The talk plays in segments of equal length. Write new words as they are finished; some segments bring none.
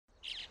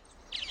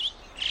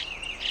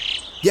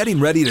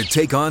Getting ready to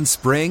take on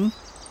spring?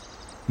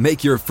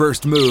 Make your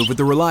first move with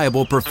the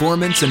reliable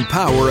performance and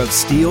power of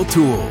Steel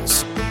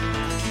tools.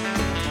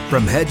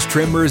 From hedge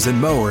trimmers and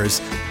mowers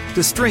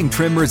to string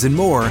trimmers and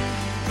more,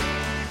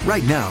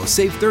 right now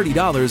save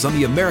 $30 on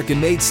the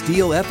American-made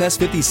Steel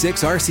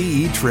FS56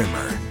 RCE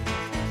trimmer.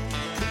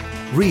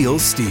 Real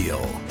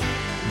Steel.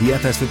 The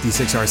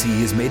FS56 RCE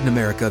is made in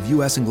America of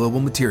U.S. and global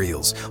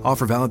materials.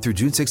 Offer valid through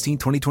June 16,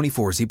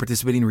 2024. See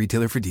participating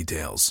retailer for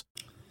details.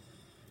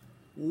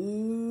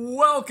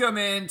 Welcome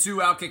into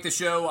Outkick the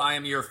Show. I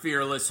am your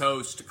fearless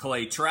host,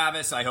 Clay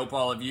Travis. I hope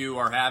all of you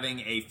are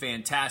having a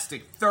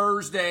fantastic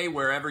Thursday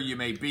wherever you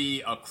may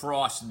be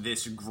across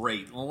this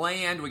great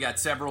land. We got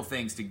several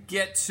things to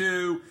get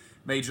to.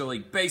 Major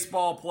League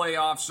Baseball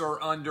playoffs are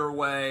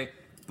underway.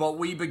 But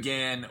we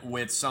begin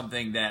with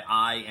something that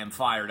I am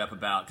fired up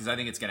about because I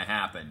think it's going to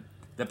happen.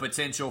 The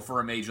potential for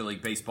a Major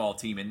League Baseball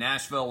team in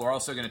Nashville. We're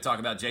also going to talk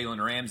about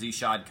Jalen Ramsey.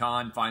 Shad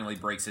Khan finally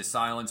breaks his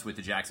silence with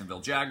the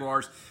Jacksonville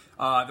Jaguars.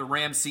 The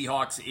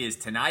Rams-Seahawks is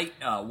tonight.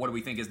 What do we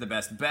think is the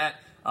best bet?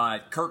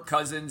 Kirk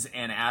Cousins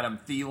and Adam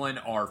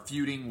Thielen are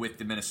feuding with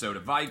the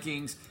Minnesota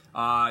Vikings.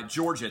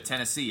 Georgia,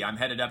 Tennessee. I'm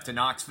headed up to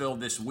Knoxville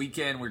this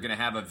weekend. We're going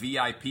to have a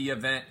VIP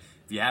event.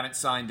 If you haven't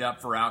signed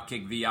up for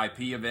Outkick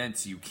VIP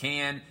events, you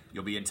can.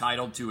 You'll be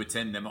entitled to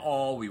attend them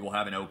all. We will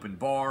have an open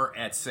bar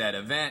at said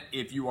event.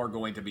 If you are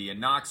going to be in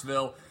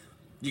Knoxville,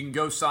 you can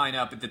go sign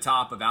up at the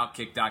top of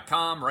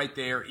Outkick.com. Right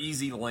there,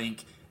 easy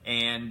link.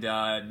 And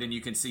then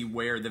you can see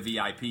where the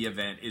VIP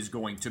event is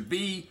going to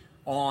be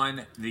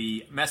on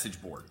the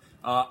message board.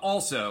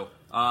 Also,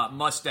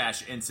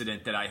 mustache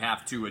incident that I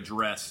have to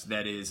address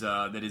that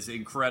is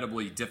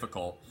incredibly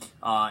difficult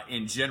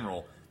in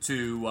general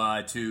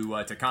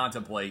to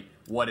contemplate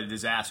what a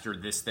disaster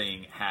this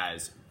thing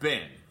has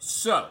been.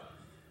 So,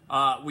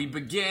 we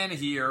begin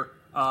here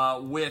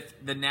with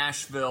the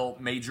Nashville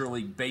Major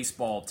League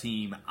Baseball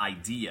team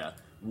idea,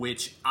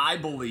 which I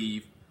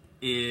believe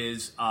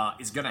is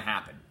going to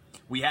happen.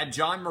 We had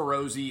John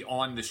Morosi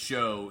on the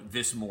show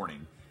this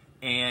morning,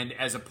 and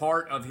as a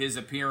part of his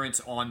appearance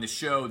on the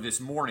show this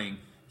morning,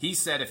 he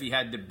said if he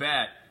had to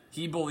bet,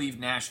 he believed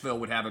Nashville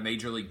would have a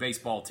Major League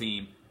Baseball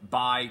team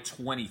by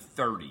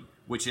 2030,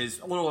 which is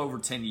a little over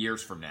 10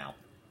 years from now.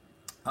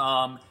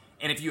 And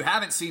if you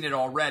haven't seen it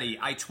already,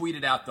 I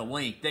tweeted out the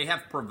link. They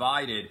have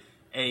provided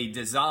a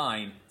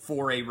design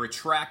for a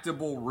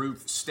retractable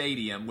roof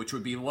stadium, which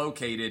would be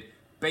located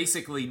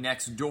basically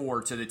next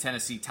door to the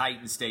Tennessee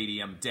Titans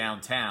Stadium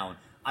downtown.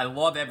 I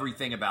love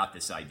everything about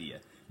this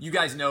idea. You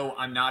guys know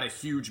I'm not a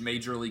huge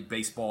Major League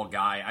Baseball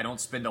guy. I don't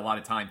spend a lot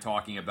of time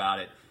talking about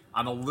it.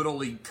 I'm a Little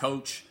League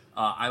coach.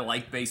 I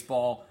like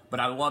baseball,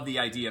 but I love the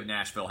idea of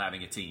Nashville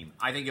having a team.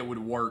 I think it would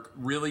work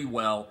really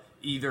well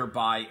either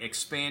by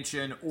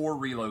expansion or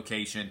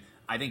relocation.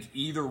 I think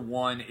either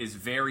one is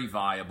very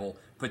viable.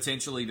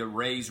 Potentially the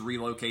Rays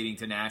relocating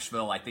to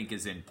Nashville, I think,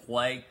 is in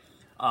play.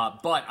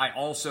 But I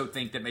also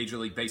think that Major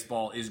League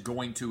Baseball is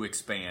going to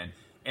expand.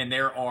 And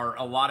there are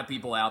a lot of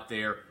people out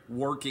there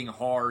working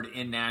hard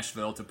in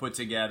Nashville to put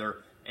together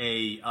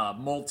a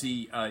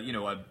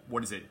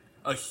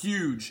a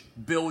huge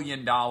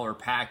billion-dollar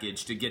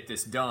package to get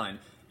this done.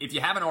 If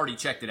you haven't already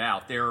checked it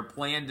out, there are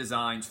planned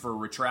designs for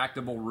a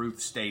retractable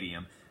roof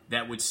stadium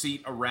that would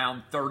seat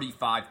around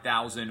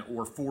 35,000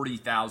 or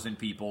 40,000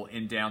 people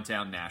in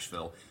downtown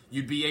Nashville.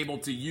 You'd be able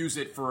to use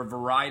it for a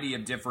variety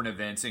of different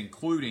events,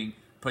 including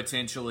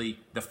potentially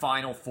the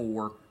Final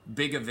Four,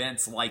 big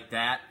events like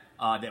that.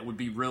 That would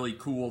be really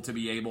cool to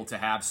be able to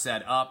have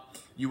set up.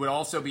 You would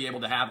also be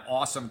able to have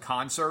awesome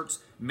concerts,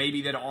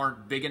 maybe that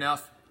aren't big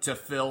enough to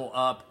fill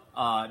up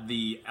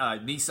the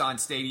Nissan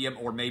Stadium,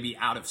 or maybe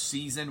out of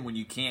season when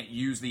you can't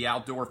use the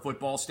outdoor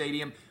football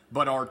stadium,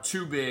 but are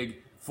too big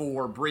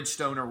for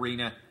Bridgestone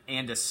Arena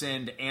and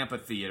Ascend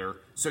Amphitheater.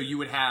 So you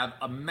would have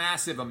a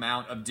massive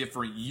amount of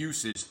different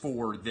uses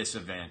for this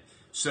event.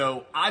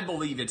 So I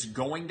believe it's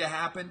going to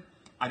happen.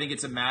 I think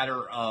it's a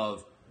matter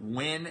of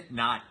when,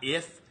 not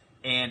if.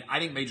 And I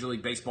think Major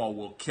League Baseball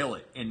will kill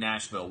it in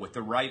Nashville with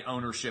the right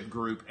ownership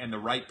group and the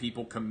right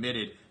people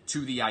committed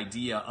to the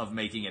idea of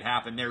making it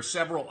happen. There are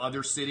several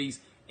other cities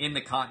in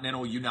the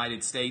continental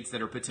United States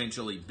that are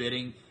potentially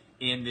bidding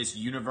in this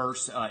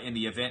universe in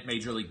the event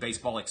Major League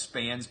Baseball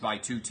expands by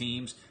 2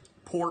 teams.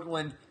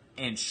 Portland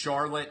and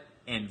Charlotte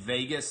and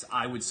Vegas,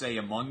 I would say,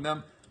 among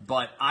them.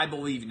 But I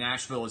believe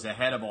Nashville is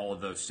ahead of all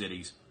of those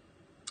cities.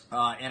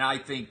 And I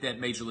think that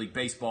Major League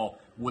Baseball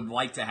would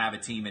like to have a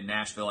team in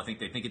Nashville. I think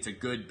they think it's a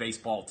good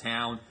baseball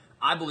town.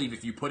 I believe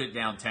if you put it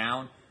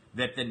downtown,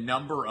 that the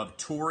number of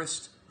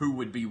tourists who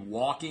would be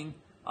walking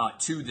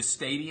to the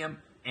stadium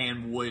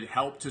and would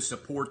help to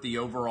support the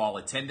overall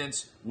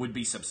attendance would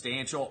be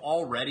substantial.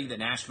 Already, the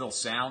Nashville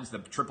Sounds, the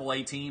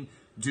AAA team,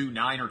 do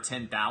 9,000 or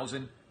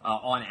 10,000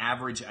 on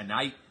average a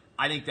night.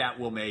 I think that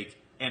will make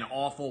an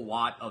awful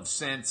lot of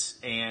sense,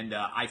 and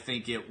I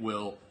think it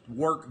will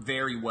work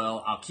very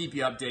well. I'll keep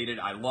you updated.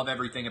 I love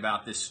everything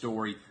about this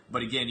story.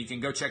 But again, you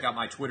can go check out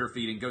my Twitter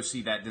feed and go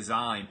see that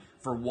design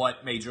for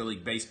what Major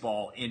League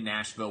Baseball in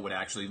Nashville would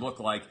actually look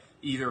like,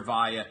 either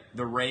via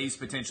the Rays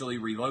potentially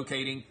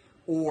relocating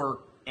or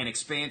an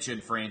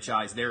expansion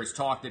franchise. There is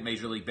talk that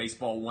Major League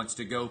Baseball wants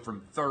to go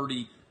from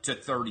 30 to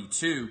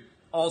 32.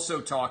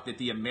 Also talk that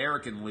the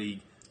American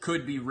League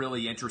could be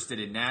really interested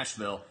in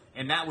Nashville,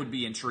 and that would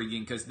be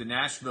intriguing because the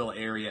Nashville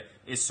area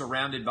is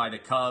surrounded by the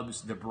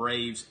Cubs, the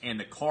Braves, and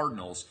the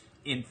Cardinals.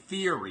 In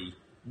theory,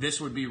 this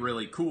would be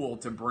really cool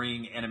to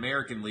bring an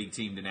American League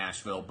team to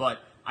Nashville, but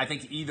I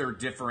think either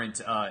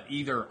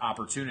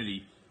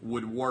opportunity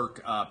would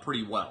work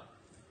pretty well.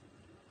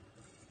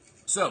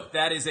 So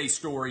that is a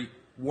story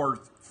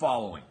worth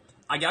following.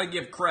 I got to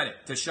give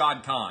credit to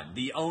Shad Khan,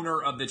 the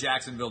owner of the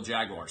Jacksonville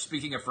Jaguars.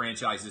 Speaking of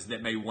franchises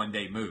that may one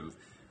day move,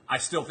 I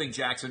still think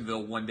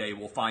Jacksonville one day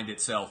will find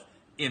itself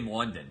in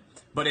London.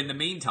 But in the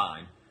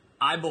meantime,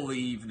 I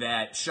believe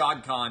that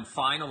Shad Khan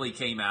finally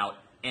came out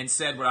and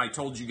said what I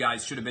told you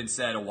guys should have been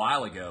said a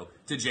while ago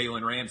to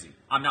Jalen Ramsey.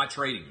 I'm not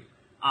trading you.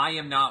 I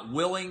am not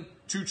willing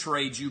to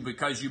trade you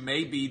because you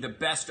may be the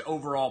best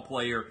overall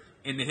player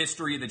in the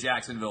history of the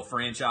Jacksonville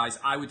franchise.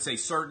 I would say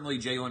certainly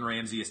Jalen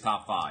Ramsey is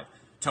top 5.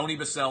 Tony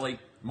Boselli,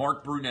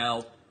 Mark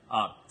Brunell,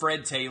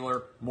 Fred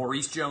Taylor,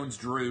 Maurice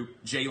Jones-Drew,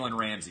 Jalen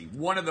Ramsey.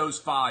 One of those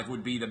 5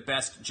 would be the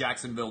best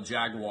Jacksonville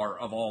Jaguar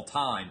of all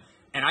time.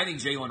 And I think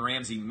Jalen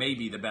Ramsey may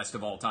be the best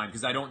of all time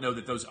because I don't know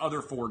that those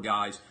other 4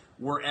 guys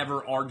were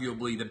ever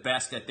arguably the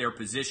best at their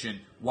position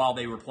while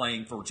they were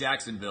playing for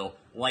Jacksonville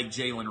like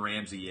Jalen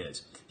Ramsey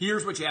is.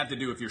 Here's what you have to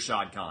do if you're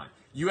Shad Khan.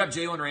 You have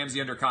Jalen Ramsey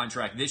under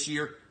contract this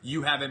year.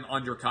 You have him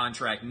under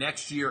contract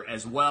next year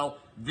as well.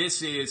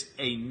 This is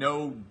a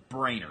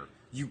no-brainer.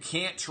 You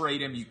can't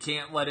trade him. You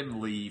can't let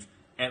him leave,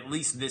 at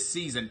least this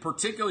season,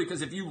 particularly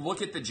because if you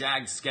look at the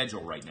Jags'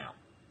 schedule right now,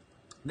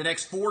 the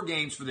next 4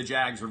 games for the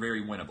Jags are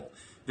very winnable.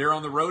 They're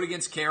on the road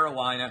against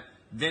Carolina.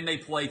 Then they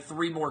play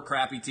 3 more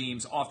crappy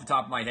teams. Off the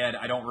top of my head,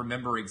 I don't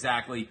remember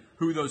exactly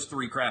who those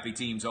 3 crappy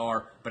teams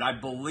are, but I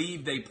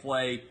believe they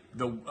play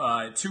the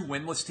 2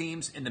 winless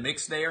teams in the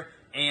mix there.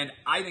 And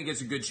I think it's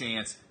a good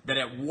chance that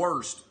at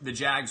worst, the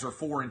Jags are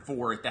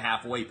 4-4 at the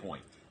halfway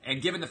point.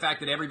 And given the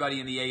fact that everybody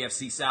in the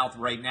AFC South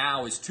right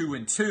now is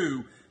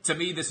 2-2, to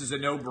me, this is a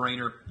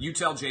no-brainer. You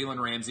tell Jalen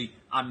Ramsey,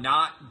 I'm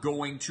not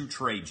going to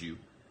trade you.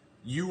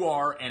 You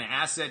are an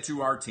asset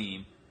to our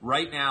team.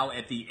 Right now,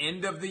 at the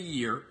end of the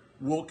year,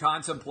 we'll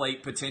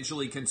contemplate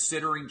potentially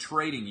considering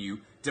trading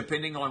you,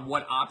 depending on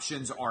what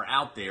options are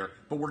out there.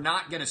 But we're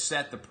not going to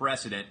set the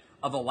precedent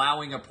of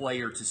allowing a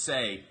player to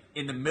say,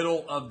 in the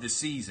middle of the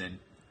season,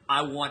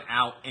 I want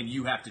out and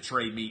you have to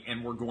trade me,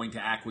 and we're going to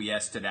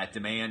acquiesce to that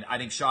demand. I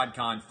think Shad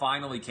Khan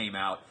finally came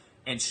out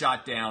and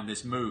shot down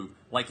this move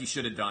like he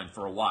should have done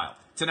for a while.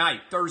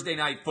 Tonight, Thursday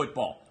Night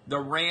Football,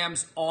 the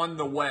Rams on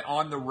the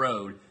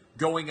road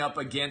going up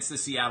against the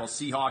Seattle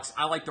Seahawks.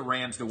 I like the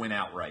Rams to win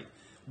outright.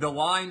 The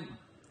line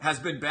has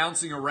been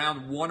bouncing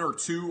around 1 or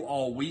 2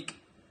 all week.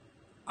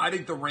 I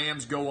think the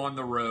Rams go on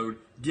the road,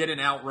 get an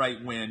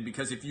outright win,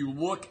 because if you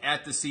look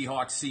at the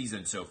Seahawks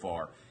season so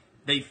far,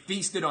 they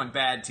feasted on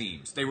bad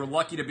teams. They were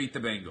lucky to beat the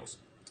Bengals.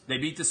 They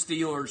beat the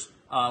Steelers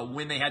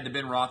when they had the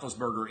Ben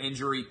Roethlisberger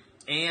injury,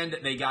 and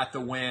they got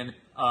the win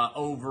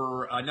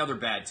over another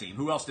bad team.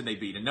 Who else did they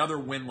beat? Another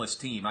winless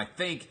team. I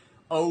think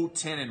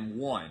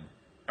 0-10-1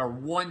 or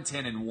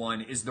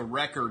 1-10-1 is the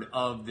record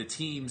of the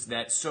teams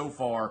that so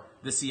far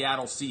the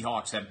Seattle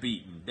Seahawks have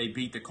beaten. They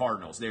beat the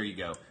Cardinals. There you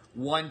go.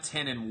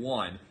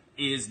 1-10-1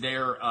 is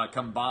their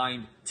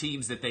combined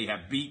teams that they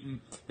have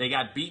beaten. They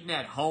got beaten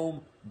at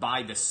home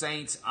by the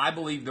Saints. I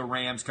believe the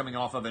Rams, coming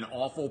off of an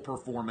awful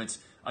performance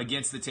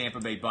against the Tampa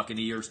Bay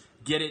Buccaneers,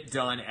 get it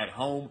done at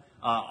home,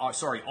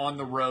 on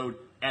the road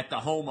at the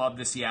home of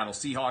the Seattle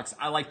Seahawks.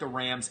 I like the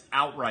Rams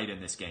outright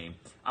in this game.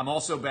 I'm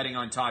also betting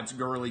on Todd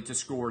Gurley to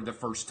score the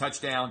first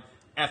touchdown.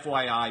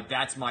 FYI,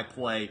 that's my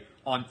play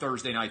on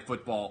Thursday Night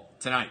Football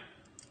tonight.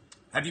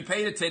 Have you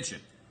paid attention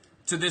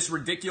to this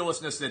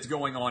ridiculousness that's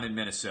going on in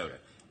Minnesota?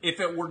 If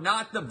it were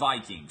not the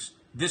Vikings,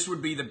 this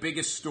would be the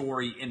biggest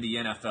story in the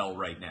NFL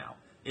right now.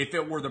 If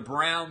it were the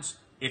Browns,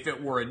 if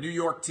it were a New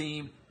York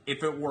team,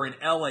 if it were an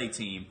LA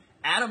team,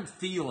 Adam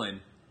Thielen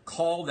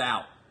called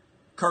out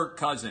Kirk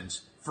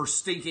Cousins for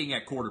stinking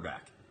at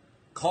quarterback.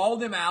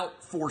 Called him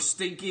out for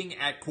stinking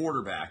at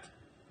quarterback.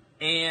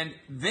 And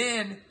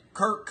then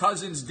Kirk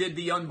Cousins did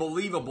the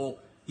unbelievable.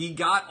 He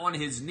got on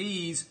his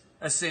knees,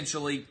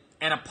 essentially,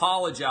 and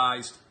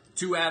apologized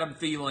to Adam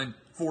Thielen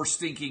for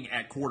stinking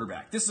at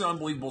quarterback. This is an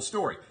unbelievable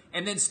story.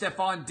 And then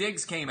Stephon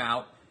Diggs came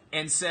out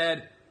and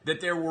said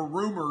that there were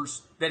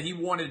rumors that he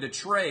wanted to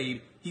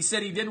trade. He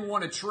said he didn't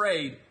want to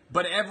trade,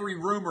 but every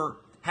rumor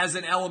has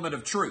an element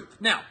of truth.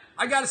 Now,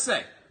 I got to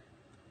say,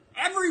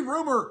 every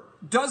rumor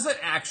doesn't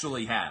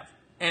actually have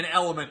an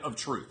element of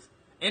truth.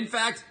 In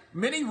fact,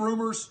 many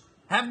rumors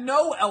have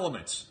no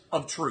elements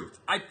of truth.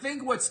 I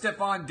think what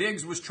Stephon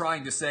Diggs was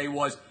trying to say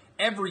was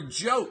every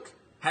joke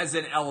has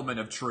an element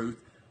of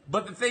truth.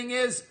 But the thing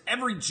is,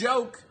 every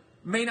joke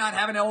may not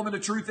have an element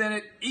of truth in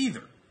it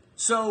either.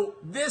 So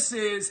this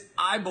is,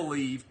 I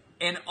believe,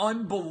 an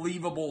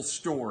unbelievable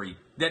story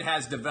that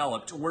has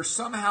developed where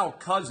somehow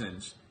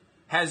Cousins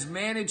has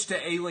managed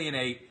to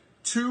alienate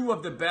 2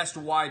 of the best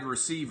wide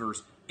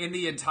receivers in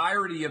the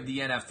entirety of the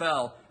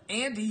NFL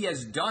and he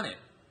has done it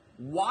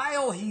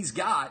while he's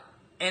got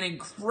an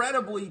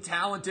incredibly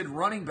talented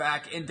running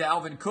back in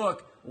Dalvin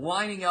Cook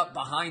lining up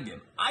behind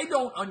him. I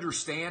don't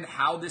understand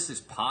how this is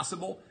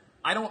possible.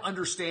 I don't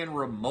understand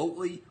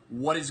remotely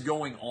what is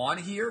going on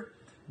here.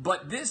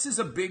 But this is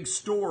a big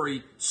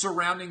story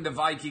surrounding the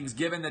Vikings,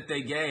 given that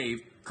they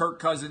gave Kirk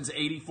Cousins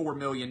 $84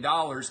 million,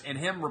 and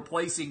him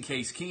replacing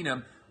Case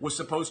Keenum was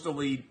supposed to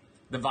lead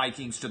the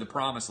Vikings to the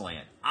promised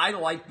land. I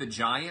like the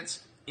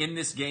Giants in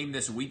this game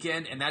this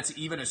weekend, and that's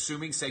even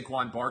assuming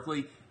Saquon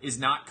Barkley is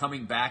not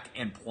coming back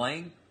and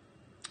playing.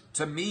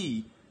 To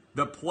me,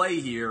 the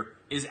play here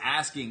is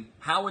asking,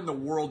 how in the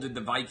world did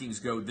the Vikings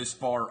go this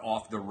far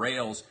off the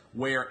rails,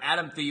 where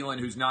Adam Thielen,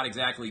 who's not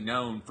exactly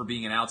known for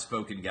being an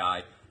outspoken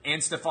guy,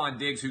 and Stephon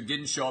Diggs, who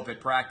didn't show up at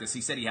practice,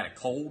 he said he had a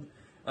cold.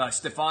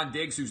 Stephon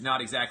Diggs, who's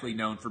not exactly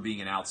known for being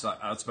an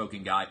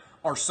outspoken guy,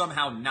 are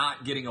somehow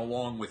not getting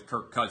along with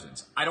Kirk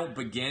Cousins. I don't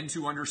begin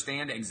to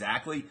understand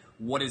exactly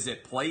what is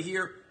at play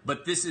here,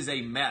 but this is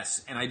a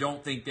mess, and I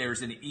don't think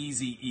there's an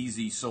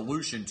easy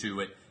solution to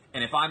it.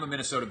 And if I'm a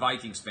Minnesota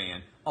Vikings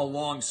fan, a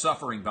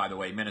long-suffering, by the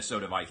way,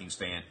 Minnesota Vikings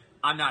fan,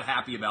 I'm not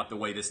happy about the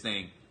way this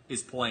thing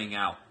is playing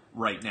out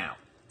right now.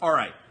 All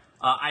right,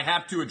 I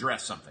have to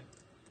address something.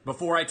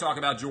 Before I talk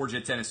about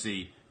Georgia,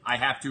 Tennessee, I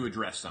have to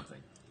address something.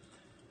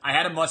 I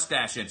had a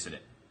mustache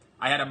incident.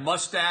 I had a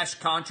mustache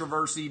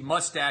controversy,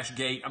 mustache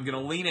gate. I'm going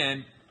to lean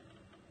in.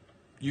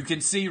 You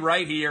can see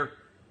right here,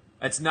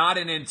 it's not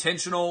an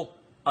intentional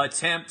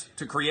attempt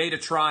to create a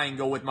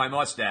triangle with my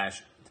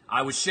mustache.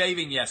 I was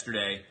shaving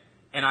yesterday,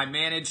 and I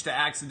managed to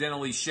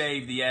accidentally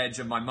shave the edge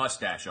of my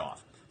mustache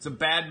off. It's a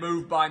bad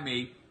move by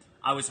me.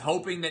 I was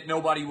hoping that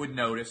nobody would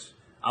notice.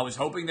 I was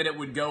hoping that it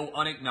would go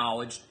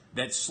unacknowledged,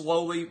 that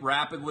slowly,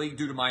 rapidly,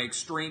 due to my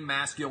extreme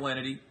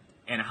masculinity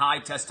and high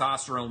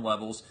testosterone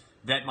levels,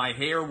 that my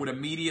hair would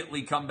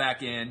immediately come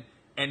back in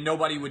and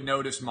nobody would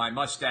notice my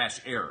mustache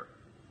error.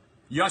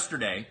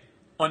 Yesterday,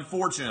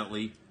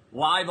 unfortunately,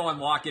 live on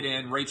Lock It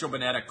In, Rachel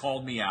Bonnetta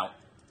called me out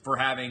for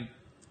having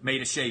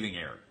made a shaving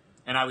error.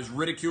 And I was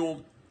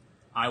ridiculed.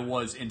 I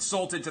was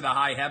insulted to the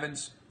high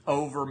heavens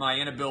over my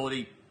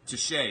inability to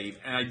shave.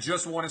 And I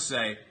just want to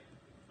say,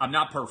 I'm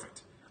not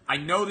perfect. I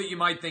know that you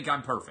might think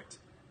I'm perfect.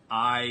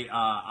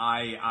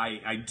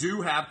 I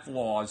do have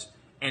flaws,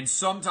 and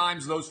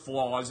sometimes those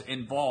flaws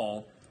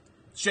involve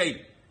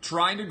shaving,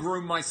 trying to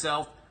groom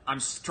myself. I'm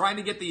trying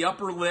to get the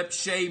upper lip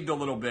shaved a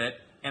little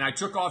bit, and I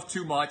took off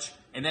too much,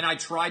 and then I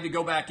tried to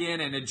go back in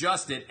and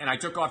adjust it, and I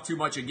took off too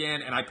much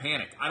again, and I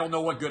panicked. I don't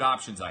know what good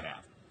options I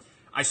have.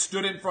 I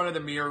stood in front of the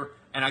mirror,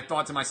 and I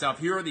thought to myself,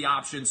 here are the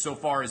options so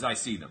far as I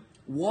see them.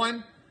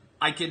 One,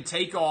 I can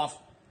take off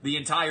the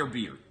entire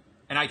beard,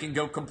 and I can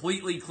go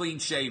completely clean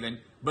shaven,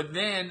 but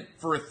then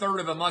for a third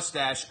of a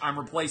mustache, I'm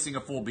replacing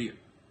a full beard.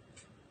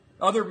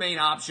 Other main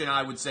option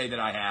I would say that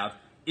I have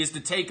is to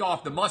take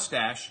off the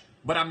mustache,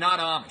 but I'm not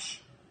Amish.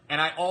 And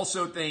I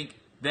also think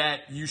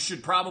that you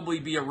should probably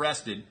be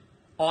arrested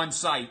on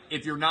site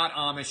if you're not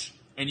Amish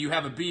and you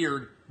have a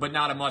beard but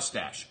not a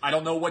mustache. I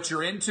don't know what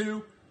you're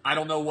into. I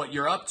don't know what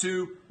you're up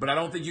to, but I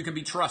don't think you can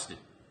be trusted.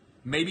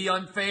 Maybe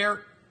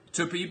unfair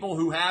to people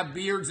who have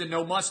beards and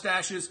no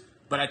mustaches,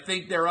 but I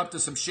think they're up to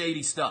some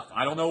shady stuff.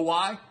 I don't know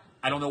why.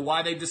 I don't know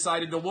why they've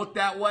decided to look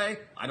that way.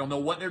 I don't know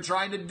what they're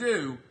trying to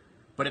do.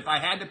 But if I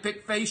had to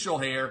pick facial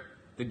hair,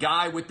 the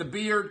guy with the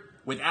beard,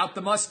 without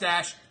the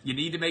mustache, you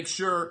need to make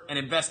sure and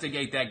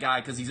investigate that guy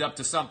because he's up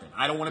to something.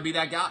 I don't want to be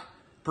that guy,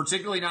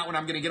 particularly not when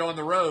I'm going to get on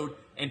the road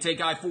and take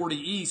I-40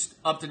 East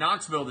up to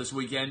Knoxville this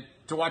weekend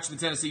to watch the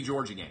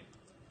Tennessee-Georgia game.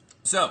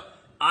 So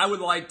I would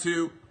like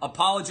to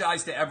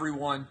apologize to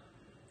everyone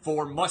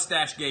for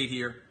Mustache Gate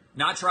here,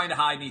 not trying to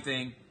hide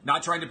anything,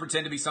 not trying to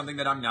pretend to be something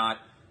that I'm not,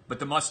 but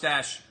the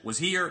mustache was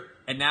here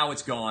and now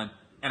it's gone.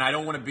 And I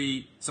don't want to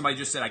be, somebody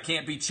just said, I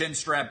can't be chin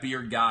strap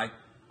beard guy.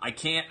 I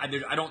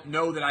don't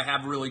know that I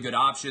have really good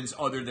options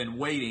other than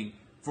waiting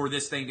for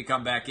this thing to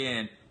come back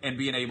in and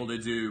being able to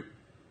do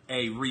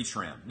a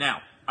retrim.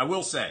 Now, I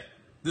will say,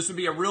 this would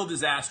be a real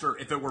disaster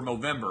if it were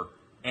Movember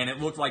and it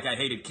looked like I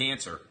hated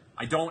cancer.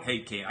 I do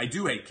hate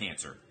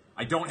cancer.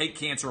 I don't hate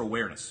cancer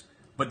awareness.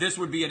 But this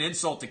would be an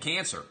insult to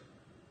cancer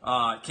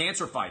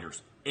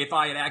fighters, if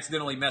I had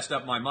accidentally messed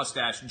up my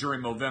mustache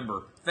during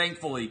Movember.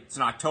 Thankfully, it's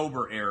an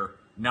October error,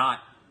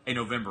 not a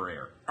November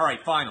error. All right,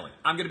 finally,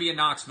 I'm going to be in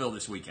Knoxville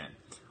this weekend.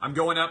 I'm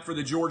going up for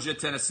the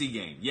Georgia-Tennessee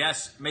game.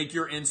 Yes, make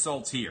your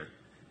insults here.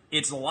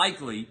 It's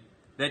likely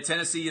that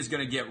Tennessee is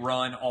going to get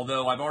run,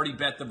 although I've already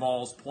bet the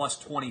Vols plus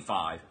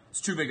 25.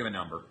 It's too big of a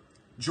number.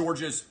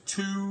 Georgia's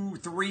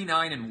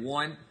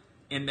 3-9-1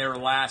 in their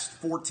last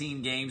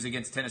 14 games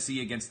against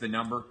Tennessee against the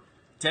number.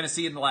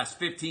 Tennessee in the last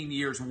 15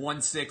 years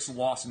won 6,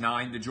 lost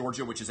 9 to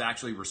Georgia, which is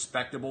actually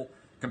respectable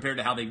compared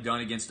to how they've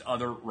done against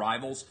other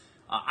rivals.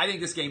 I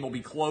think this game will be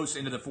close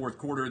into the fourth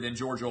quarter, then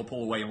Georgia will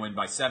pull away and win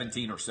by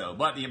 17 or so.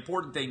 But the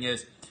important thing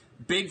is,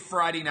 big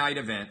Friday night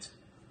event,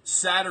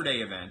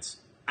 Saturday events,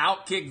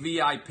 Outkick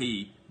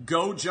VIP.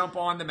 Go jump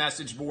on the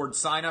message board,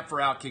 sign up for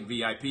Outkick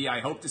VIP.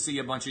 I hope to see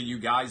a bunch of you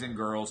guys and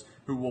girls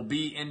who will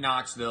be in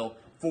Knoxville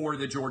for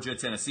the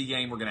Georgia-Tennessee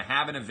game. We're going to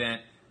have an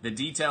event The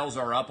details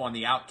are up on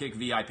the Outkick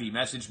VIP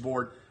message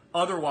board.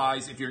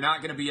 Otherwise, if you're not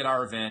going to be at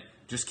our event,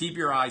 just keep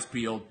your eyes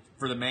peeled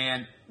for the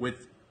man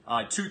with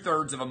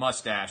 2/3 of a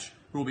mustache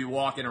who will be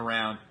walking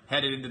around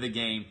headed into the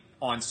game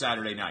on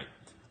Saturday night.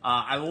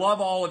 I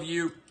love all of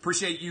you.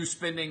 Appreciate you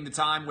spending the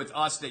time with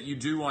us that you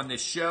do on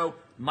this show.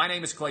 My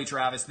name is Clay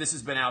Travis. This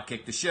has been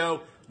Outkick the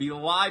Show. Be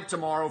live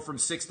tomorrow from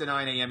 6 to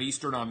 9 a.m.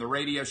 Eastern on the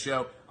radio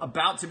show.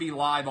 About to be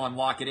live on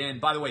Lock It In.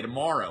 By the way,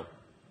 tomorrow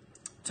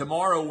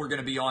we're going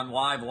to be on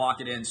live Lock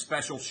It In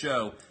special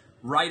show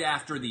right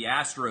after the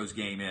Astros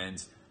game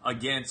ends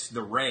against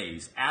the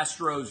Rays.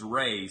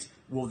 Astros-Rays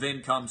will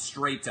then come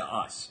straight to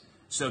us.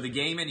 So the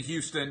game in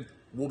Houston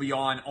will be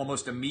on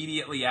almost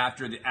immediately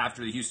after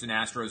the Houston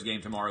Astros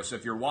game tomorrow. So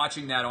if you're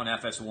watching that on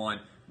FS1,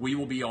 we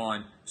will be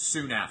on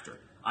soon after.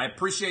 I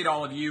appreciate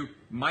all of you.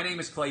 My name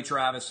is Clay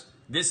Travis.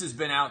 This has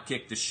been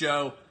Outkick the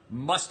Show.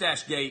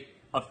 Mustache Gate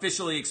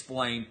officially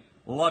explained.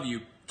 Love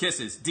you.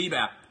 Kisses.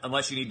 DBAP,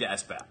 unless you need to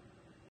SBAP.